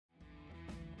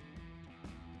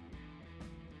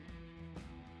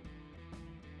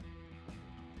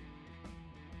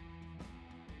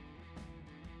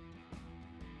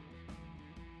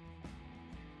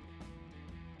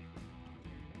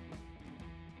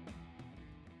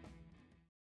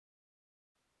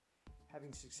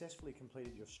Having successfully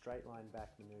completed your straight line back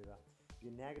manoeuvre,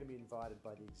 you're now going to be invited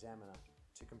by the examiner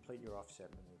to complete your offset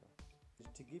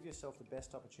manoeuvre. To give yourself the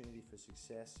best opportunity for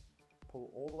success, pull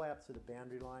all the way up to the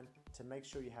boundary line to make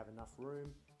sure you have enough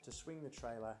room to swing the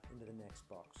trailer into the next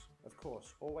box. Of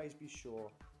course, always be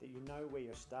sure that you know where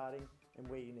you're starting and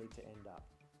where you need to end up.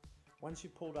 Once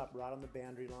you've pulled up right on the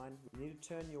boundary line, you need to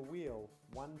turn your wheel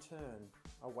one turn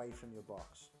away from your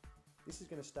box. This is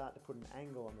going to start to put an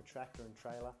angle on the tractor and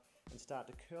trailer and start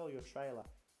to curl your trailer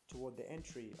toward the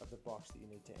entry of the box that you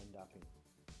need to end up in.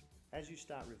 As you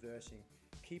start reversing,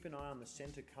 keep an eye on the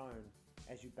center cone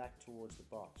as you back towards the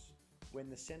box. When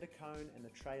the center cone and the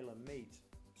trailer meet,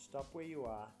 stop where you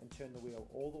are and turn the wheel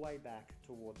all the way back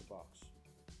toward the box.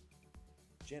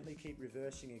 Gently keep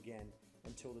reversing again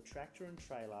until the tractor and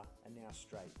trailer are now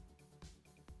straight.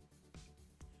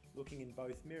 Looking in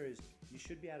both mirrors, you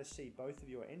should be able to see both of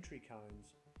your entry cones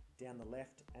down the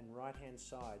left and right hand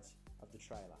sides of the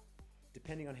trailer.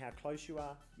 Depending on how close you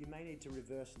are, you may need to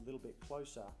reverse a little bit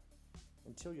closer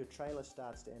until your trailer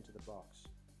starts to enter the box.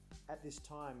 At this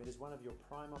time, it is one of your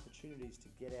prime opportunities to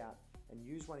get out and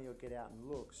use one of your get out and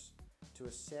looks to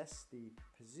assess the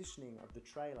positioning of the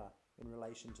trailer in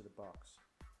relation to the box.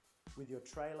 With your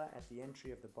trailer at the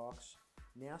entry of the box,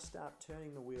 now start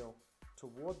turning the wheel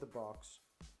toward the box,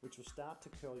 which will start to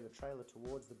curl your trailer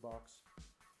towards the box.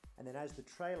 And then as the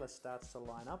trailer starts to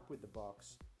line up with the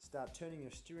box, start turning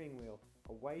your steering wheel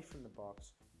away from the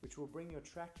box, which will bring your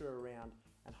tractor around,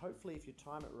 and hopefully if you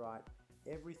time it right,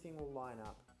 everything will line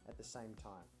up at the same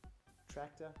time.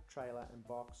 Tractor, trailer and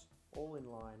box all in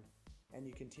line, and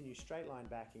you continue straight line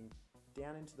backing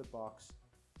down into the box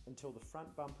until the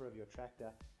front bumper of your tractor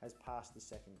has passed the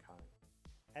second cone.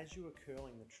 As you are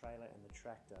curling the trailer and the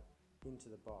tractor into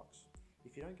the box,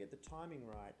 if you don't get the timing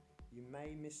right, you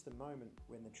may miss the moment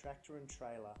when the tractor and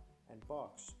trailer and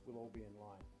box will all be in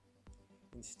line.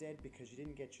 Instead, because you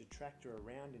didn't get your tractor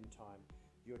around in time,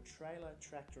 your trailer,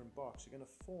 tractor and box are going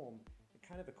to form a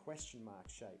kind of a question mark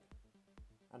shape.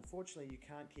 Unfortunately, you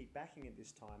can't keep backing at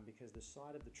this time because the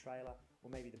side of the trailer or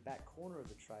maybe the back corner of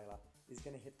the trailer is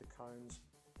going to hit the cones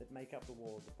that make up the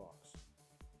wall of the box.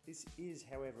 This is,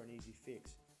 however, an easy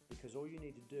fix because all you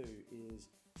need to do is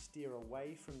steer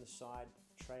away from the side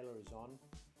the trailer is on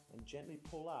and gently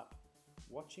pull up,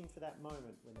 watching for that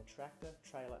moment when the tractor,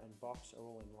 trailer and box are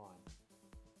all in line.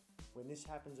 When this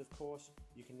happens, of course,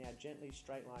 you can now gently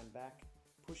straight line back,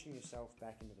 pushing yourself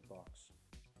back into the box.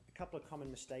 A couple of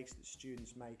common mistakes that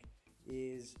students make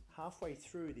is halfway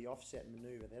through the offset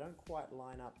maneuver, they don't quite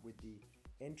line up with the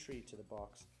entry to the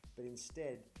box, but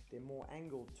instead they're more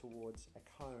angled towards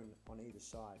a cone on either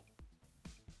side.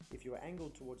 If you are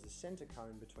angled towards the center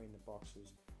cone between the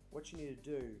boxes, what you need to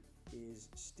do is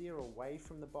steer away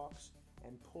from the box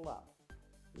and pull up.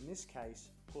 In this case,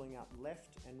 pulling up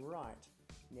left and right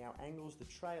now angles the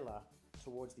trailer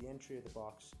towards the entry of the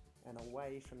box and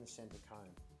away from the center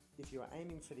cone. If you are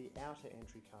aiming for the outer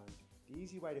entry cone, the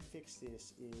easy way to fix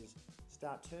this is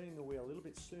start turning the wheel a little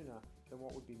bit sooner than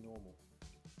what would be normal.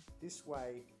 This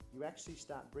way, you actually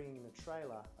start bringing the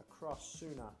trailer across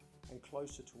sooner and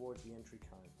closer towards the entry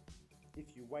cone.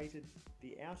 If you waited,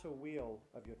 the outer wheel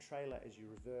of your trailer as you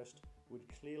reversed would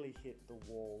clearly hit the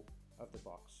wall of the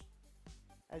box.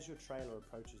 As your trailer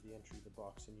approaches the entry of the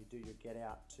box and you do your get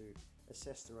out to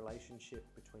assess the relationship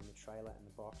between the trailer and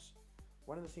the box,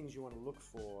 one of the things you want to look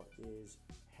for is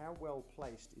how well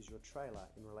placed is your trailer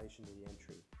in relation to the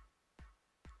entry.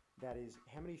 That is,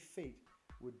 how many feet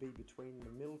would be between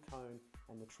the middle cone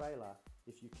and the trailer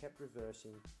if you kept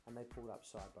reversing and they pulled up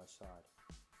side by side.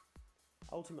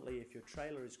 Ultimately, if your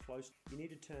trailer is close, you need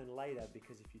to turn later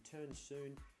because if you turn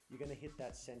soon, you're going to hit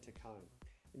that center cone.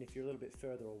 And if you're a little bit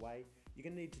further away, you're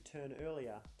going to need to turn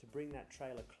earlier to bring that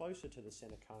trailer closer to the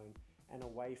center cone and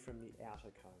away from the outer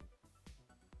cone.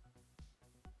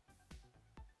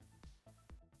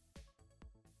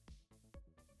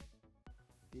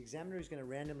 The examiner is going to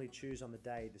randomly choose on the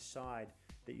day the side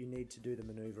that you need to do the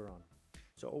maneuver on.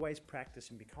 So always practice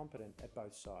and be competent at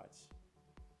both sides.